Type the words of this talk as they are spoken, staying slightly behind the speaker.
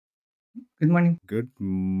Good morning. Good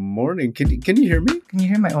morning. Can you hear me? Can you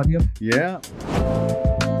hear my audio? Yeah.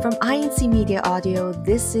 From INC Media Audio,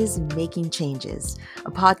 this is Making Changes, a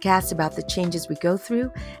podcast about the changes we go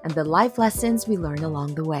through and the life lessons we learn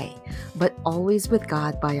along the way, but always with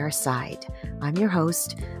God by our side. I'm your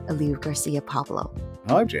host, Aliu Garcia Pablo.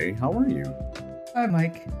 Hi, Jay. How are you? Hi,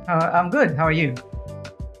 Mike. I'm good. How are you?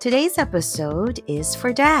 Today's episode is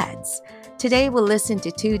for dads. Today, we'll listen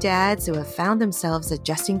to two dads who have found themselves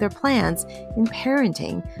adjusting their plans in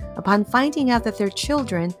parenting upon finding out that their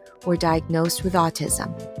children were diagnosed with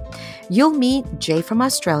autism. You'll meet Jay from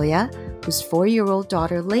Australia, whose 4-year-old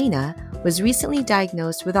daughter Lena was recently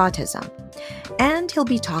diagnosed with autism. And he'll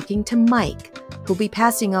be talking to Mike, who'll be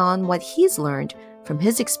passing on what he's learned from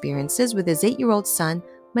his experiences with his 8-year-old son,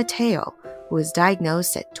 Mateo, who was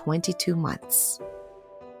diagnosed at 22 months.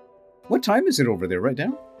 What time is it over there right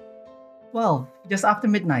now? Well, just after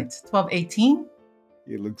midnight, 12:18.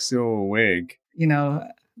 You look so awake. You know,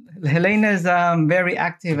 Helena is very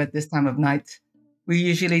active at this time of night. We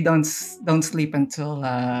usually don't sleep until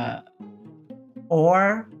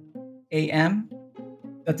 4 a.m.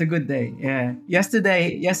 That's a good day. Yeah.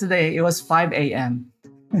 Yesterday it was 5 a.m.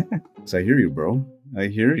 So I hear you, bro. I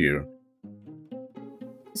hear you.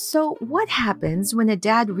 So, what happens when a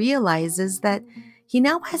dad realizes that he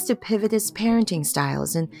now has to pivot his parenting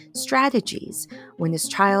styles and strategies when his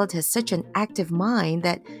child has such an active mind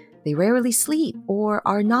that they rarely sleep or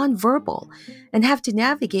are nonverbal and have to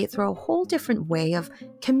navigate through a whole different way of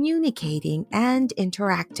communicating and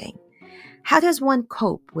interacting? How does one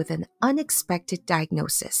cope with an unexpected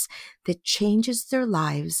diagnosis that changes their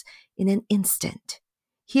lives in an instant?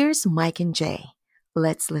 Here's Mike and Jay.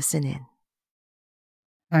 Let's listen in.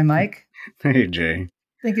 Hi, Mike. Hey, Jay.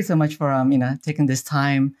 Thank you so much for taking this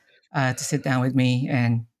time to sit down with me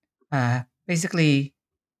and basically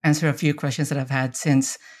answer a few questions that I've had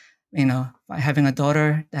since having a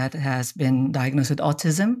daughter that has been diagnosed with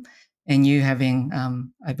autism, and you having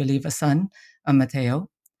I believe a son, Mateo.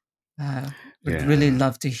 Would really Yeah.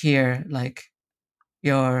 love to hear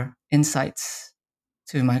your insights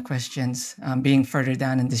to my questions, being further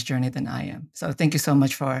down in this journey than I am. So thank you so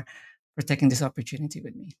much for taking this opportunity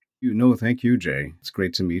with me. Thank you, Jay. It's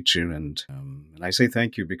great to meet you, and I say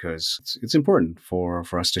thank you because it's important for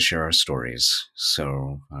us to share our stories.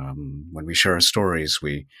 So when we share our stories,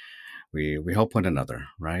 we help one another,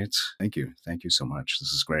 right? Thank you so much.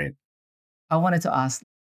 This is great. I wanted to ask,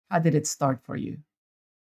 how did it start for you?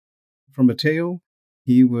 For Mateo,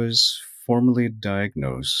 he was formally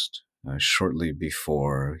diagnosed shortly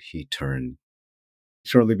before he turned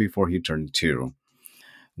 2,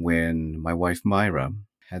 when my wife Myra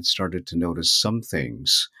had started to notice some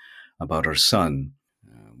things about our son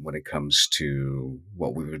when it comes to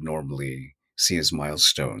what we would normally see as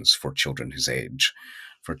milestones for children his age,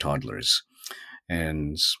 for toddlers.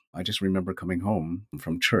 And I just remember coming home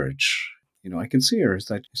from church. I could see her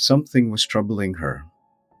that something was troubling her.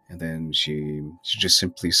 And then she just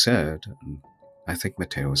simply said, I think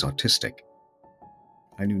Mateo is autistic.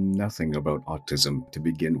 I knew nothing about autism to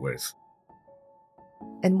begin with.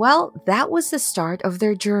 And well, that was the start of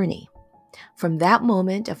their journey. From that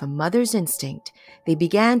moment of a mother's instinct, they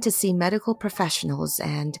began to see medical professionals,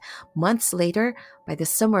 and months later, by the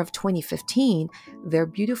summer of 2015, their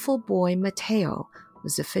beautiful boy Mateo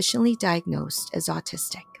was officially diagnosed as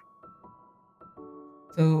autistic.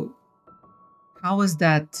 So, how was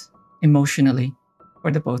that emotionally for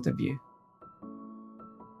the both of you?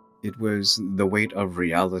 It was the weight of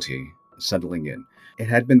reality settling in. It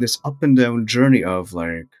had been this up and down journey of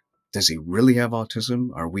does he really have autism?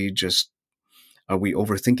 Are we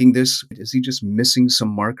overthinking this? Is he just missing some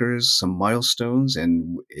markers, some milestones,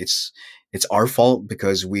 and it's our fault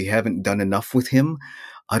because we haven't done enough with him?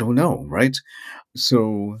 I don't know, right?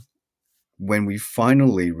 So when we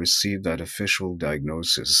finally received that official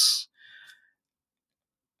diagnosis,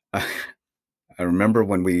 I remember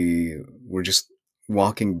when we were just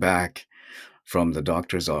walking back from the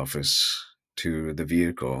doctor's office to the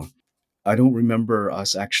vehicle. I don't remember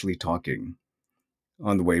us actually talking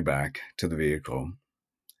on the way back to the vehicle.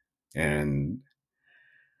 And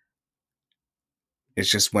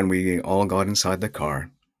it's just when we all got inside the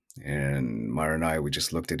car, and Mara and I, we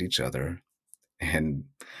just looked at each other, and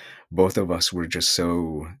both of us were just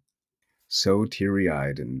so teary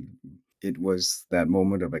eyed. And it was that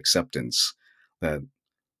moment of acceptance that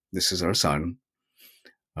this is our son.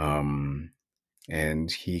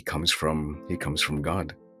 And he comes from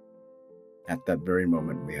God. At that very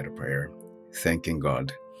moment, we had a prayer, thanking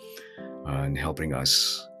God and helping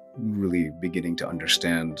us really beginning to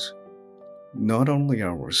understand not only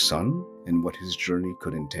our son and what his journey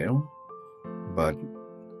could entail, but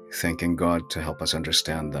thanking God to help us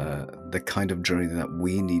understand the kind of journey that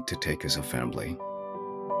we need to take as a family.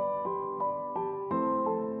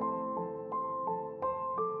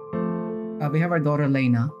 We have our daughter,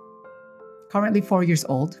 Lena, currently 4 years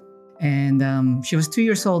old. And she was 2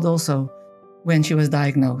 years old also when she was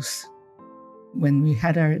diagnosed. When we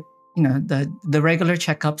had our, the regular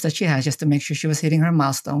checkups that she has just to make sure she was hitting her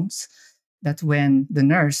milestones, that's when the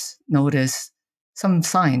nurse noticed some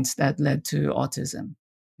signs that led to autism.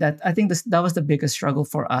 That I think that was the biggest struggle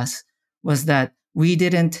for us, was that we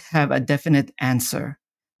didn't have a definite answer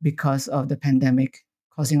because of the pandemic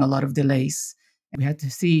causing a lot of delays. We had to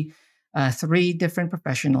see three different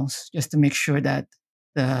professionals just to make sure that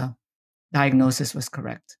the diagnosis was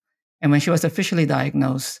correct. And when she was officially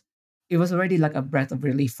diagnosed, it was already like a breath of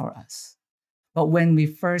relief for us. But when we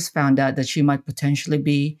first found out that she might potentially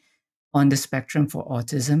be on the spectrum for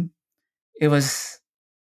autism, it was,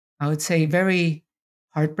 I would say, very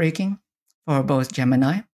heartbreaking for both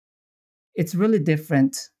Gemini. It's really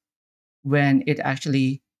different when it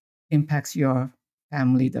actually impacts your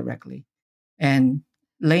family directly. And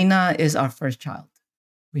Lena is our first child.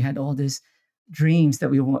 We had all these dreams that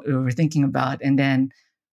we were thinking about. And then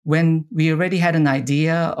when we already had an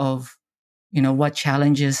idea of, what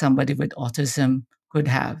challenges somebody with autism could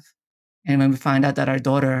have, and when we find out that our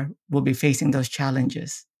daughter will be facing those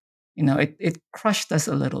challenges, it crushed us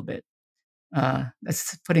a little bit.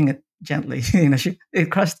 That's putting it gently.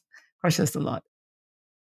 It crushed us a lot.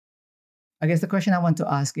 I guess the question I want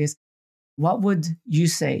to ask is, what would you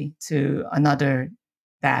say to another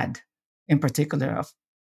dad, in particular, of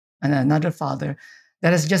and another father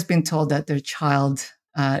that has just been told that their child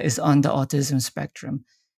is on the autism spectrum?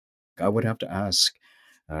 I would have to ask,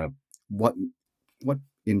 uh, what what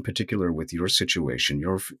in particular with your situation,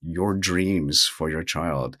 your dreams for your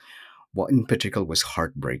child, what in particular was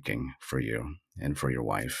heartbreaking for you and for your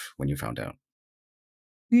wife when you found out?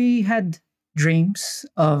 We had dreams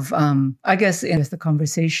of, I guess, in the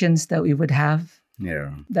conversations that we would have,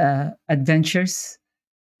 Yeah. the adventures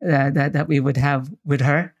that we would have with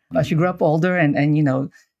her. As she grew Mm. up older,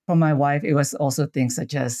 and for my wife, it was also things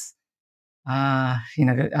such as,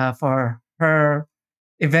 for her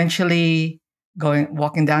eventually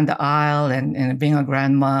walking down the aisle and being a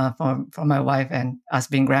grandma for my wife and us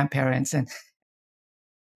being grandparents. And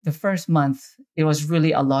the first month, it was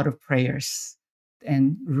really a lot of prayers.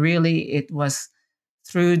 And really, it was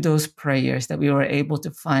through those prayers that we were able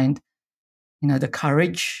to find, the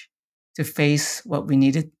courage to face what we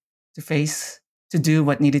needed to face, to do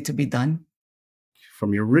what needed to be done.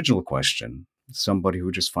 From your original question, somebody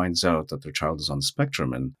who just finds out that their child is on the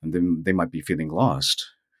spectrum and then they might be feeling lost,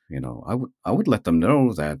 I would let them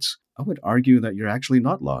know that I would argue that you're actually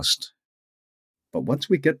not lost. But once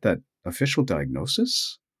we get that official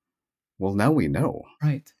diagnosis, well, now we know,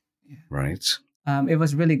 Right. Yeah. right? It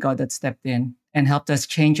was really God that stepped in and helped us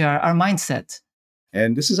change our mindset.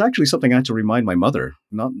 And this is actually something I had to remind my mother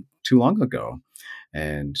not too long ago.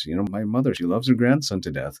 And, my mother, she loves her grandson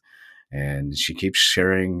to death. And she keeps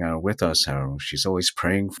sharing with us how she's always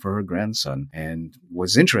praying for her grandson. And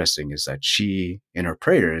what's interesting is that in her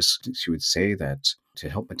prayers, she would say that to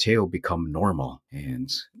help Mateo become normal. And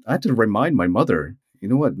I had to remind my mother, you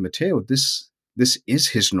know what, Mateo, this is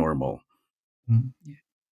his normal. Yeah.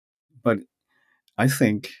 But I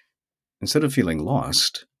think instead of feeling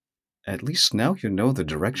lost, at least now you know the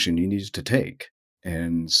direction you need to take.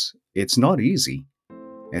 And it's not easy.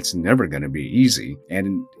 It's never going to be easy.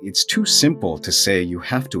 And it's too simple to say you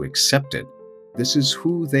have to accept it. This is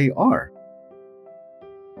who they are.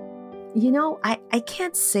 I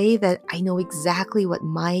can't say that I know exactly what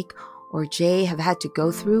Mike or Jay have had to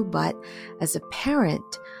go through, but as a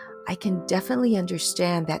parent, I can definitely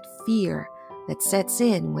understand that fear that sets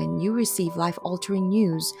in when you receive life altering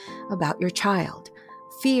news about your child.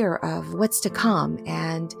 Fear of what's to come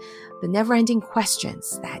and the never ending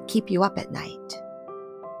questions that keep you up at night.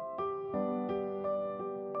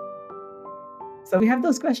 So we have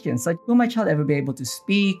those questions like, will my child ever be able to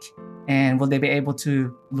speak? And will they be able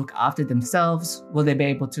to look after themselves? Will they be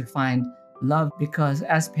able to find love? Because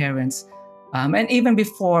as parents, and even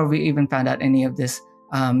before we even found out any of this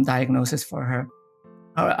diagnosis for her,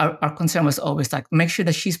 our concern was always like, make sure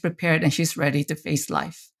that she's prepared and she's ready to face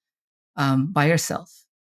life by herself.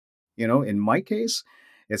 In my case,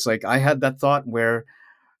 it's like I had that thought where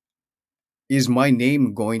is my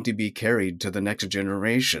name going to be carried to the next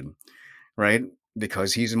generation, right?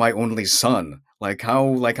 Because he's my only son. Like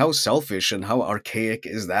how selfish and how archaic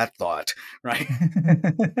is that thought, right?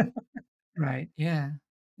 Right. Yeah.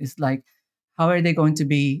 It's like, how are they going to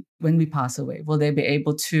be when we pass away? Will they be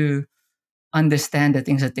able to understand the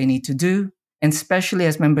things that they need to do And especially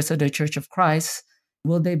as members of the Church of Christ,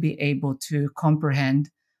 will they be able to comprehend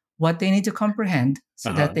what they need to comprehend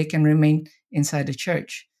so that Uh-huh. they can remain inside the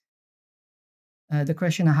church? The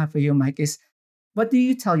question I have for you, Mike, is what do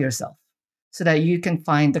you tell yourself so that you can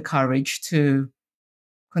find the courage to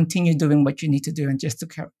continue doing what you need to do and just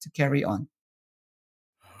to carry on?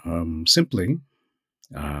 Simply,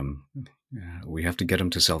 um, we have to get them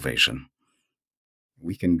to salvation.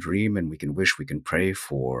 We can dream and we can wish, we can pray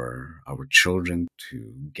for our children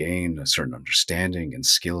to gain a certain understanding and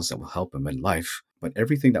skills that will help them in life. But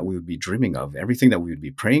everything that we would be dreaming of, everything that we would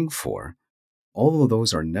be praying for, all of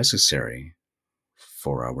those are necessary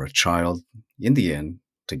for our child in the end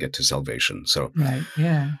to get to salvation. So Right.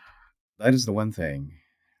 Yeah. that is the one thing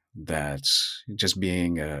that just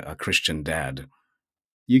being a Christian dad,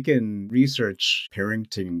 you can research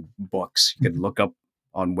parenting books. You can Mhm. look up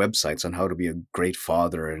on websites on how to be a great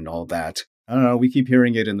father and all that. I don't know. We keep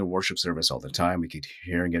hearing it in the worship service all the time. We keep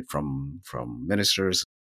hearing it from ministers.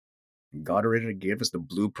 God already gave us the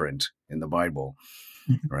blueprint in the Bible,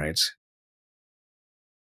 right?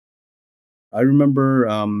 I remember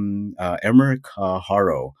Emmerich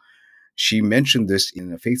Harrow. She mentioned this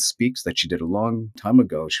in a Faith Speaks that she did a long time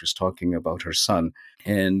ago. She was talking about her son,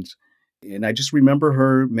 and I just remember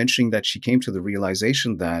her mentioning that she came to the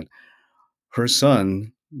realization that her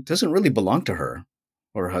son doesn't really belong to her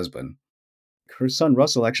or her husband. Her son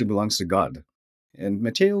Russell actually belongs to God, and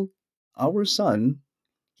Mateo, our son,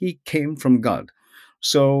 he came from God.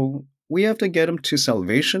 So we have to get him to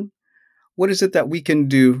salvation. What is it that we can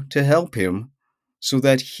do to help him so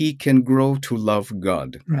that he can grow to love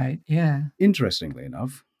God? Right. Yeah. Interestingly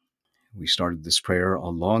enough, we started this prayer a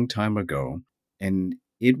long time ago, and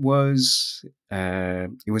it was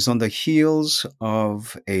on the heels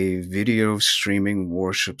of a video streaming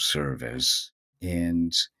worship service.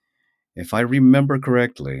 And if I remember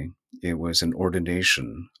correctly, it was an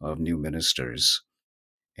ordination of new ministers.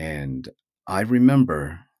 And I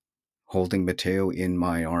remember holding Mateo in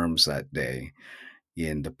my arms that day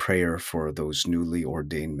in the prayer for those newly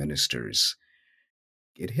ordained ministers.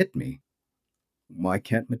 It hit me. Why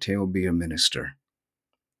can't Mateo be a minister?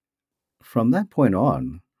 From that point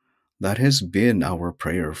on, that has been our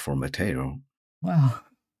prayer for Mateo. Wow.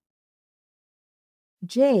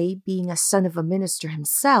 Jay, being a son of a minister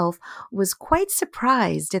himself, was quite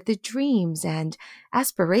surprised at the dreams and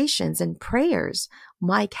aspirations and prayers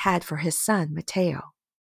Mike had for his son, Mateo.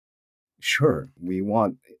 Sure, we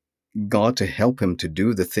want God to help him to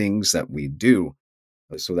do the things that we do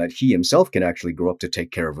so that he himself can actually grow up to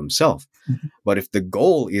take care of himself. Mhm. But if the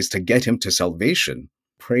goal is to get him to salvation,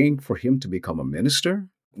 praying for him to become a minister,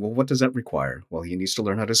 well, what does that require? Well, he needs to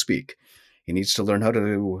learn how to speak. He needs to learn how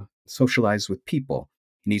to socialize with people.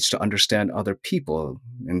 He needs to understand other people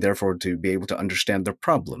and therefore to be able to understand their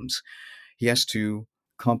problems. He has to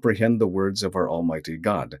comprehend the words of our Almighty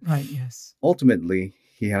God. Right. Yes. Ultimately,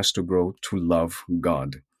 he has to grow to love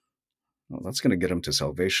God. Well, that's going to get him to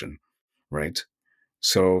salvation, right?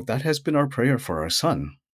 So that has been our prayer for our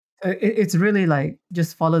son. It's really like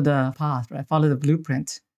just follow the path, right? Follow the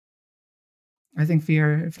blueprint. I think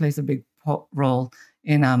fear plays a big role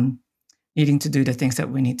in needing to do the things that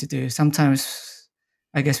we need to do. Sometimes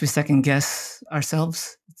I guess we second guess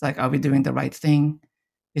ourselves. It's like, are we doing the right thing?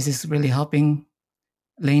 Is this really helping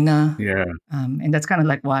Lena? Yeah, And that's kind of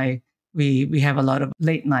like why we have a lot of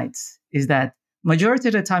late nights. Is that majority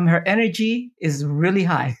of the time her energy is really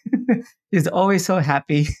high. She's always so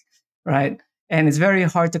happy, right? And it's very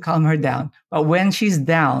hard to calm her down. But when she's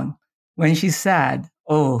down, when she's sad,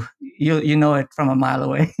 oh, you know it from a mile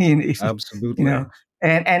away. You absolutely. know,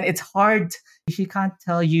 and it's hard. She can't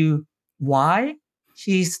tell you why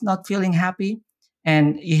she's not feeling happy,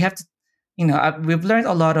 and you have to, we've learned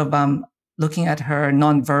a lot of looking at her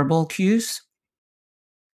nonverbal cues,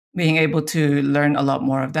 being able to learn a lot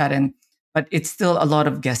more of that, and but it's still a lot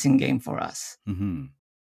of guessing game for us. Hmm.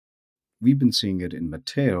 We've been seeing it in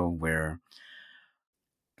Mateo where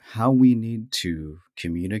how we need to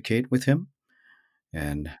communicate with him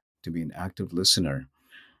and to be an active listener,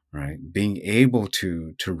 right? Being able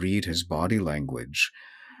to read his body language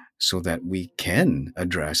so that we can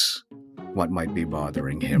address what might be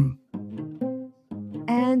bothering Mm. him.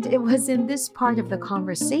 And it was in this part of the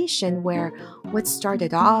conversation where what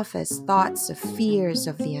started off as thoughts of fears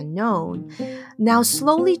of the unknown now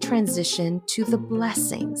slowly transitioned to the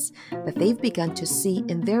blessings that they've begun to see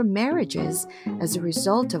in their marriages as a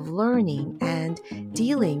result of learning and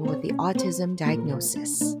dealing with the autism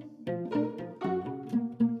diagnosis.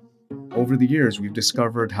 Over the years, we've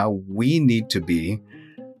discovered how we need to be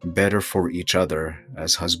better for each other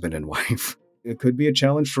as husband and wife. It could be a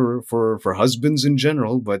challenge for husbands in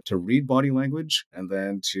general, but to read body language and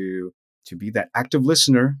then to be that active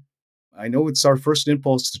listener. I know it's our first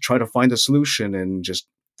impulse to try to find a solution and just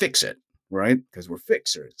fix it, right? Because we're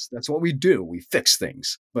fixers. That's what we do. We fix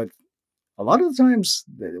things. But a lot of the times,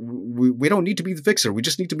 we don't need to be the fixer. We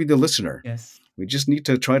just need to be the listener. Yes. We just need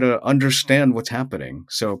to try to understand what's happening.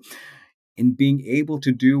 So, in being able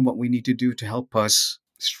to do what we need to do to help us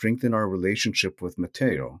strengthen our relationship with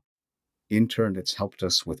Mateo, in turn, it's helped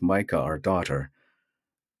us with Micah, our daughter.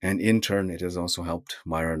 And in turn, it has also helped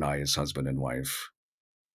Myra and I as husband and wife.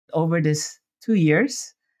 Over this 2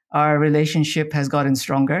 years, our relationship has gotten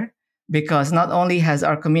stronger because not only has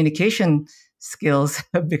our communication skills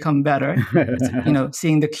become better,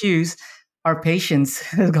 seeing the cues, our patience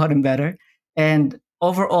has gotten better, and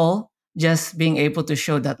overall, just being able to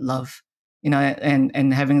show that love,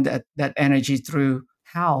 and having that energy through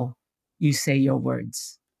how you say your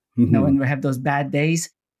words. When we have those bad days,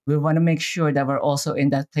 we want to make sure that we're also in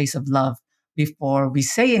that place of love before we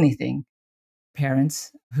say anything.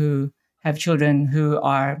 Parents who have children who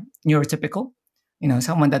are neurotypical,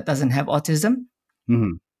 someone that doesn't have autism,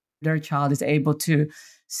 Mhm. their child is able to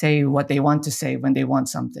say what they want to say when they want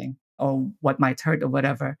something or what might hurt or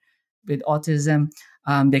whatever. With autism,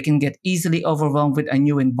 they can get easily overwhelmed with a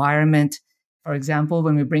new environment. For example,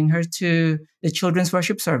 when we bring her to the children's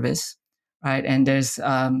worship service, right, and there's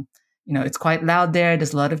it's quite loud there.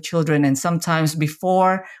 There's a lot of children, and sometimes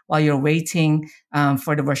before, while you're waiting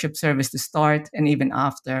for the worship service to start, and even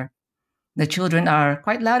after, the children are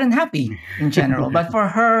quite loud and happy in general. But for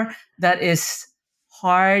her, that is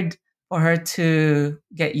hard for her to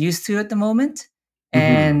get used to at the moment. Mhm.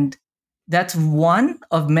 And that's one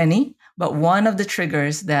of many, but one of the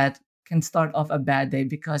triggers that can start off a bad day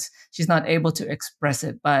because she's not able to express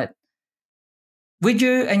it. But with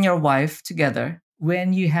you and your wife together,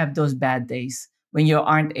 when you have those bad days, when you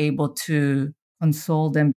aren't able to console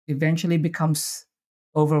them, eventually becomes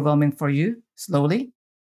overwhelming for you slowly.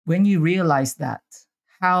 When you realize that,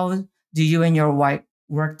 how do you and your wife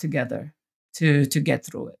work together to get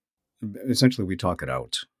through it? Essentially, we talk it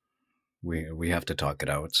out. We have to talk it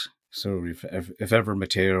out. So if ever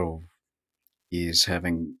Mateo is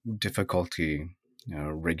having difficulty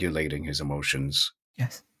regulating his emotions,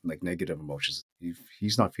 Yes. like negative emotions, if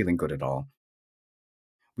he's not feeling good at all,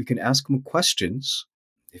 we can ask him questions.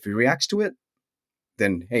 If he reacts to it,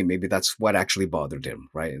 then hey, maybe that's what actually bothered him,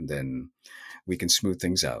 right? And then we can smooth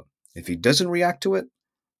things out. If he doesn't react to it,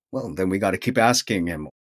 well, then we got to keep asking him.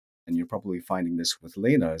 And you're probably finding this with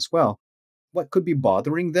Lena as well. What could be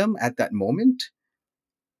bothering them at that moment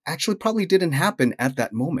actually probably didn't happen at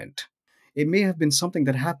that moment. It may have been something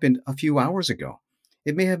that happened a few hours ago.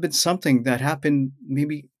 It may have been something that happened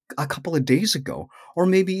maybe a couple of days ago, or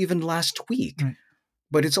maybe even last week. Right.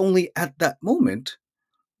 But it's only at that moment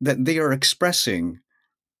that they are expressing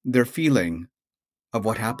their feeling of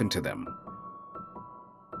what happened to them.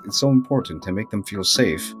 It's so important to make them feel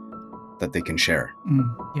safe that they can share.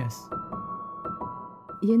 Yes.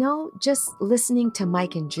 Just listening to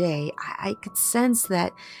Mike and Jay, I could sense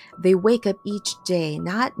that they wake up each day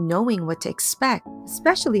not knowing what to expect,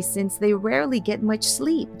 especially since they rarely get much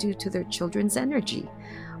sleep due to their children's energy.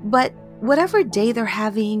 But whatever day they're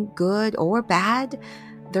having, good or bad,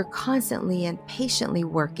 they're constantly and patiently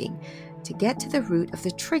working to get to the root of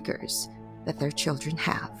the triggers that their children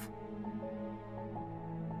have.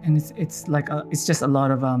 And it's just a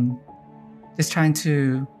lot of just trying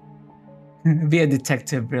to be a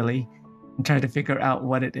detective really and try to figure out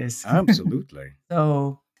what it is. Absolutely.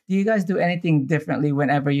 So, do you guys do anything differently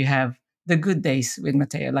whenever you have the good days with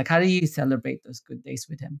Mateo? Like, how do you celebrate those good days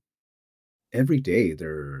with him? Every day,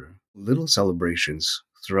 there are little celebrations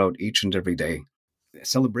throughout each and every day.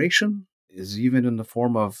 Celebration is even in the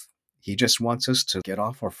form of he just wants us to get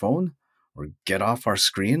off our phone or get off our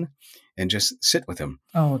screen and just sit with him.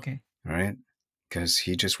 Oh, okay. All right. Because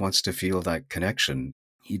he just wants to feel that connection.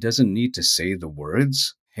 He doesn't need to say the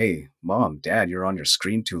words, hey, mom, dad, you're on your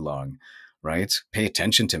screen too long, right? Pay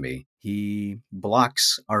attention to me. He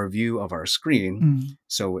blocks our view of our screen. Mm.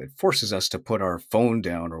 So it forces us to put our phone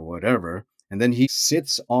down or whatever. And then he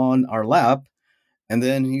sits on our lap and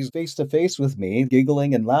then he's face to face with me,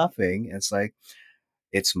 giggling and laughing. It's like,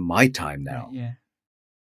 it's my time Right. now. Yeah.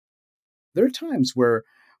 There are times where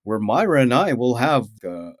Myra and I will have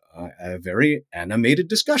a very animated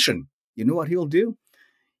discussion. You know what he'll do?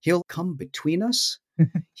 He'll come between us.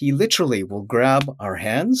 He literally will grab our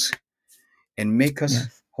hands and make us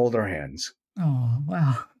Yes. hold our hands. Oh,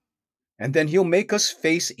 wow. And then he'll make us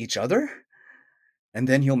face each other. And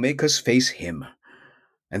then he'll make us face him.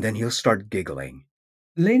 And then he'll start giggling.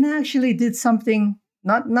 Lena actually did something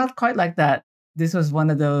not quite like that. This was one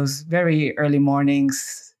of those very early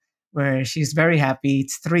mornings where she's very happy.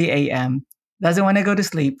 It's 3 a.m., doesn't want to go to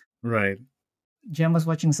sleep. Right. Jem was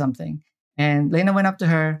watching something. And Lena went up to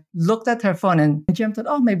her, looked at her phone, and Jem thought,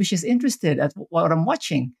 oh, maybe she's interested at what I'm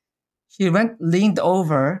watching. She went, leaned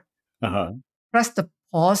over, Uh-huh. pressed the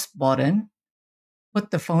pause button,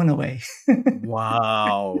 put the phone away.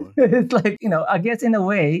 Wow. It's like, I guess in a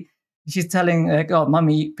way, she's telling, like, oh,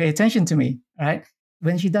 mommy, pay attention to me, right?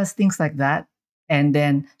 When she does things like that, and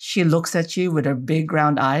then she looks at you with her big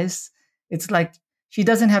round eyes, it's like she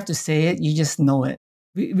doesn't have to say it, you just know it.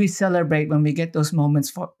 We celebrate when we get those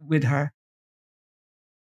moments with her.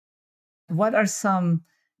 What are some,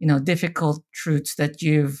 difficult truths that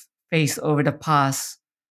you've faced over the past,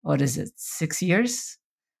 what is it, 6 years,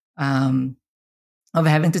 um, of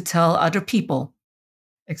having to tell other people,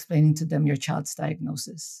 explaining to them your child's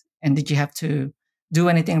diagnosis? And did you have to do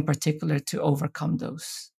anything in particular to overcome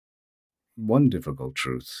those? One difficult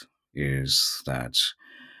truth is that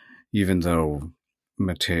even though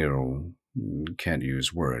Mateo can't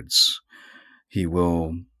use words, he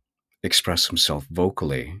will express himself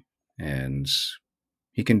vocally, and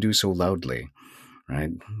he can do so loudly,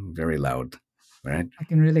 right? Very loud, right? I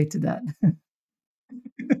can relate to that.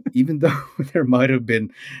 Even though there might have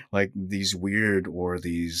been like these weird or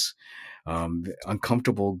these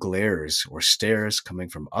uncomfortable glares or stares coming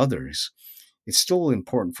from others, it's still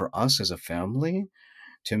important for us as a family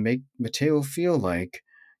to make Mateo feel like,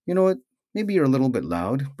 you know what, maybe you're a little bit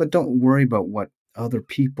loud, but don't worry about what other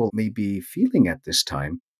people may be feeling at this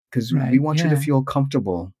time, because we Right. want you to Yeah. feel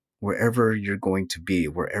comfortable wherever you're going to be,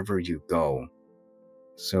 wherever you go.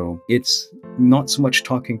 So it's not so much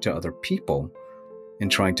talking to other people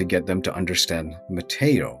and trying to get them to understand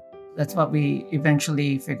Mateo. That's what we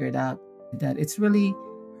eventually figured out, that it's really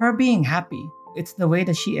her being happy. It's the way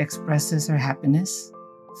that she expresses her happiness.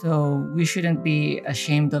 So we shouldn't be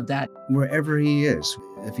ashamed of that. Wherever he is,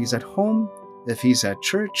 if he's at home, if he's at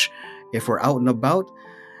church, if we're out and about,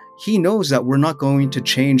 he knows that we're not going to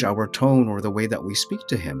change our tone or the way that we speak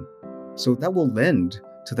to him. So that will lend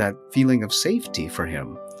to that feeling of safety for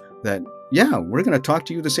him. That, yeah, we're going to talk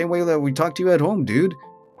to you the same way that we talk to you at home, dude.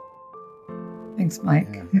 Thanks, Mike.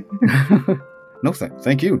 Yeah. No,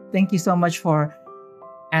 thank you. Thank you so much for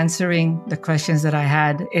answering the questions that I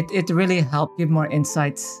had. It really helped give more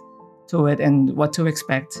insights to it and what to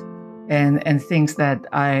expect, and things that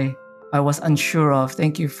I was unsure of.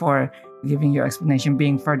 Thank you for giving your explanation,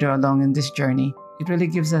 being further along in this journey. It really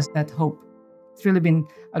gives us that hope. It's really been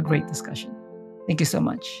a great discussion. Thank you so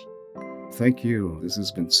much. Thank you. This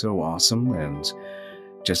has been so awesome, and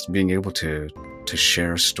just being able to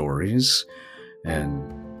share stories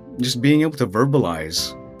and just being able to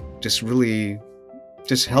verbalize just really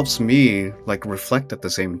just helps me like reflect at the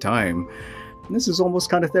same time. And this is almost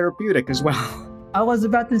kind of therapeutic as well. I was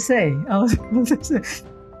about to say,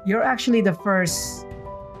 you're actually the first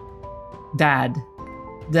dad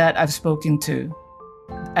that I've spoken to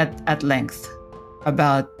at length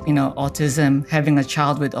about, autism, having a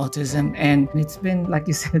child with autism. And it's been, like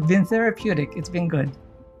you said, been therapeutic. It's been good.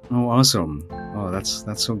 Oh, awesome. Oh, that's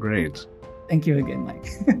so great. Thank you again, Mike.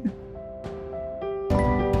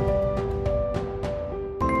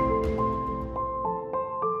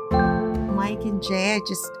 Mike and Jay, I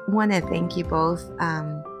just want to thank you both.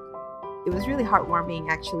 It was really heartwarming,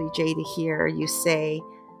 actually, Jay, to hear you say,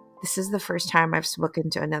 this is the first time I've spoken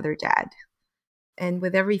to another dad. And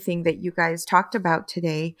with everything that you guys talked about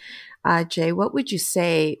today, Jay, what would you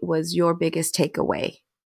say was your biggest takeaway?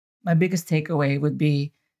 My biggest takeaway would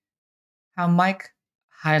be how Mike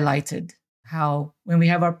highlighted how when we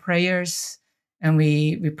have our prayers and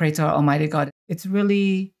we pray to our Almighty God, it's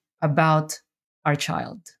really about our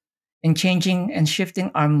child and changing and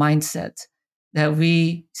shifting our mindset that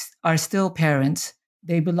we are still parents.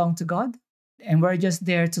 They belong to God, and we're just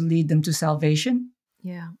there to lead them to salvation.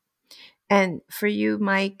 Yeah. And for you,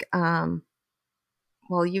 Mike,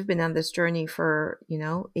 well, you've been on this journey for,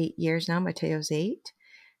 8 years now. Mateo's 8.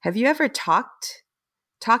 Have you ever talked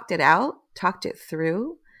it out, talked it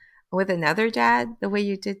through with another dad the way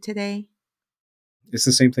you did today? It's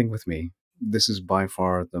the same thing with me. This is by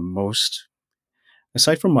far the most,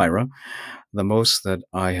 aside from Myra, the most that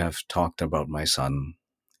I have talked about my son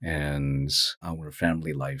and our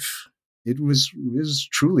family life. It was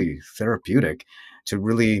truly therapeutic to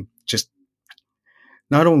really just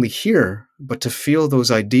not only hear, but to feel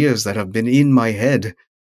those ideas that have been in my head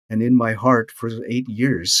and in my heart for 8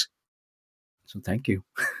 years. So thank you.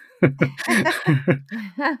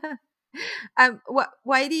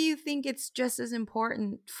 Why do you think it's just as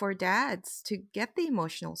important for dads to get the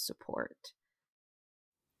emotional support?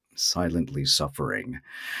 silently suffering,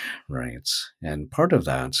 right? And part of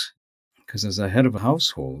that, because as a head of a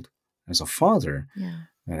household, as a father, Yeah.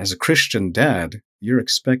 and as a Christian dad, you're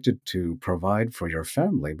expected to provide for your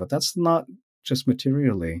family, but that's not just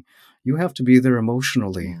materially. You have to be there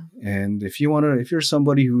emotionally. Yeah. And if you're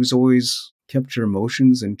somebody who's always kept your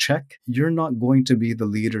emotions in check, you're not going to be the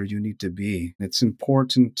leader you need to be. It's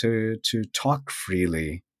important to talk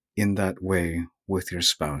freely in that way with your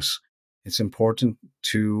spouse. It's important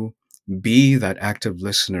to be that active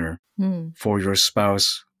listener Hmm. for your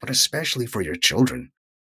spouse, but especially for your children.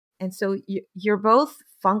 And so you're both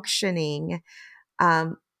functioning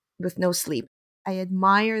um, with no sleep. I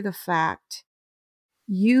admire the fact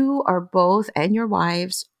you are both and your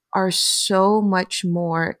wives are so much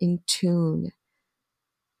more in tune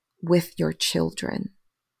with your children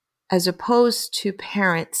as opposed to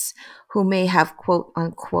parents who may have quote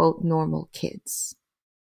unquote normal kids.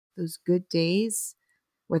 Those good days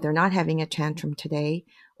where they're not having a tantrum today,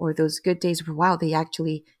 or those good days where, wow, they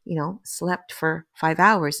actually, slept for 5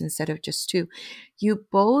 hours instead of just two. You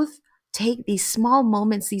both take these small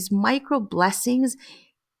moments, these micro blessings,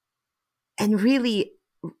 and really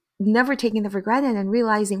never taking them for granted and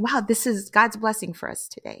realizing, wow, this is God's blessing for us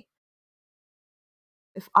today.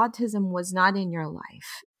 If autism was not in your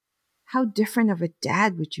life, how different of a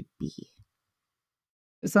dad would you be?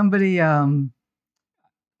 Somebody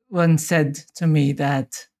once said to me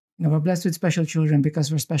that we're blessed with special children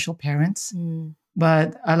because we're special parents. Mm,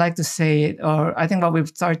 But I like to say it, or I think what we've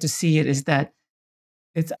started to see it is that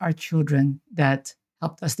it's our children that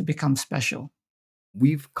helped us to become special.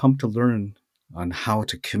 We've come to learn on how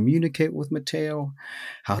to communicate with Mateo,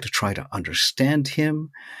 how to try to understand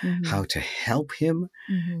him, mm-hmm, how to help him.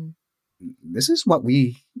 mm-hmm, This is what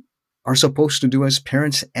we are supposed to do as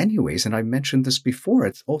parents, anyways. And I mentioned this before.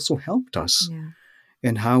 It's also helped us yeah.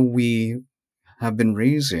 in how we have been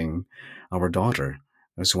raising our daughter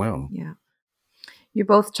as well. Yeah. You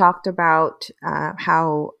both talked about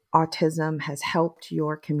how autism has helped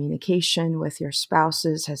your communication with your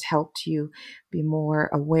spouses, has helped you be more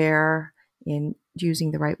aware in using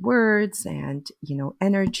the right words and,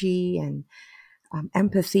 energy and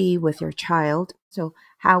empathy with your child. So,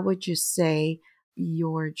 how would you say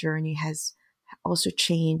your journey has also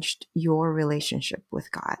changed your relationship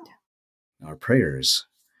with God? Our prayers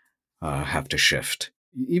have to shift,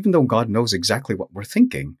 even though God knows exactly what we're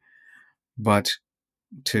thinking. But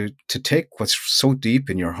to take what's so deep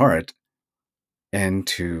in your heart and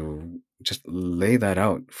to just lay that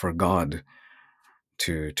out for God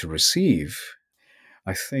to receive,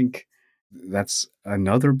 I think that's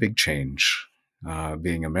another big change.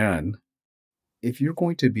 Being a man, if you're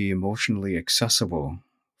going to be emotionally accessible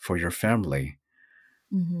for your family,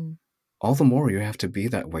 Mm-hmm. all the more you have to be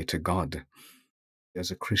that way to God.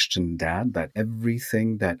 As a Christian dad, that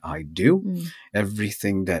everything that I do, Mm,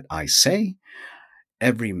 everything that I say,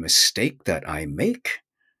 every mistake that I make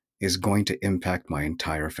is going to impact my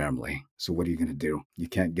entire family. So what are you going to do? You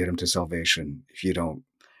can't get them to salvation if you don't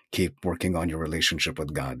keep working on your relationship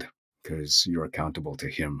with God, because you're accountable to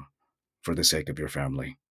him for the sake of your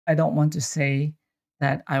family. I don't want to say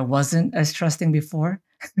that I wasn't as trusting before,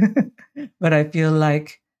 but I feel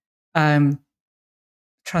like I'm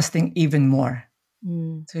trusting even more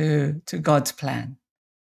mm, to God's plan.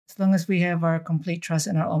 As long as we have our complete trust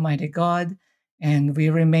in our Almighty God and we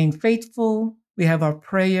remain faithful, we have our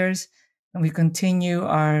prayers, and we continue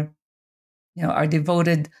our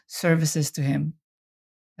devoted services to Him.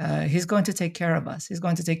 He's going to take care of us. He's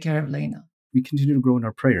going to take care of Lena. We continue to grow in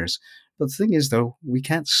our prayers. But the thing is, though, we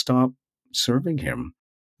can't stop serving him.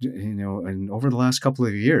 And over the last couple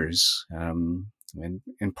of years,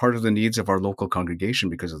 and part of the needs of our local congregation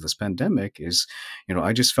because of this pandemic is,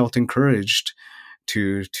 I just felt encouraged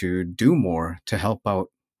to do more to help out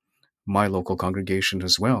my local congregation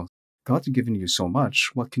as well. God's given you so much.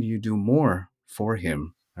 What can you do more for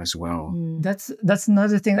him as well? mm, That's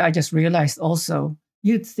another thing that I just realized also.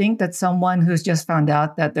 You'd think that someone who's just found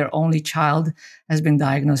out that their only child has been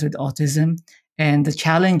diagnosed with autism and the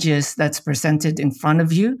challenges that's presented in front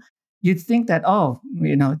of you, you'd think that,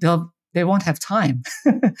 they won't have time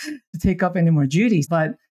to take up any more duties.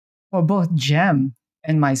 But for both Jem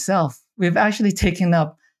and myself, we've actually taken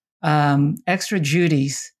up extra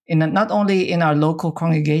duties not only in our local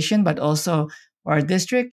congregation but also for our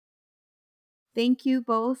district. Thank you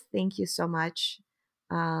both. Thank you so much.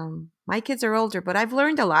 My kids are older, but I've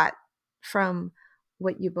learned a lot from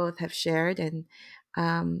what you both have shared,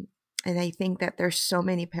 um, and I think that there's so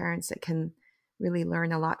many parents that can really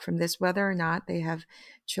learn a lot from this, whether or not they have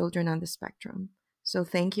children on the spectrum. So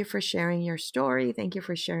thank you for sharing your story. Thank you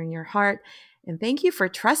for sharing your heart, and thank you for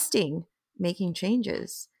trusting making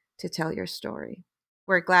changes to tell your story.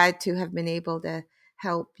 We're glad to have been able to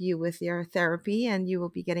help you with your therapy, and you will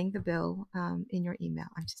be getting the bill in your email.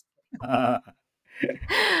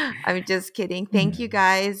 I'm just kidding. Thank you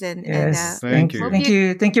guys, and Yes. Thank hope you. Thank you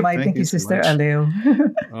you. Thank you, Mike. Thank Thank you you, so Sister much.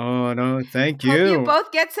 Aleo. Oh, no, thank hope you you.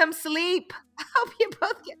 both get some sleep. Hope you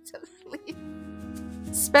both get some sleep.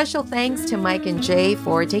 Special thanks to Mike and Jay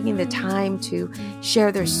for taking the time to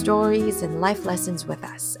share their stories and life lessons with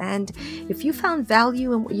us. And if you found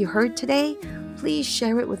value in what you heard today, please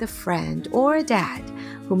share it with a friend or a dad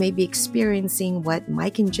who may be experiencing what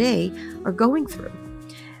Mike and Jay are going through.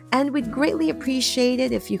 And we'd greatly appreciate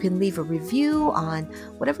it if you can leave a review on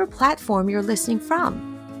whatever platform you're listening from.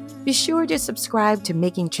 Be sure to subscribe to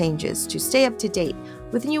Making Changes to stay up to date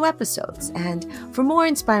with new episodes. And for more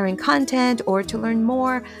inspiring content or to learn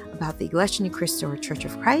more about the Iglesia Ni Cristo or Church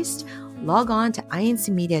of Christ, log on to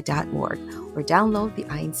incmedia.org or download the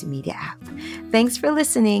INC Media app. Thanks for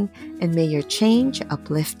listening, and may your change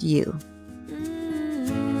uplift you.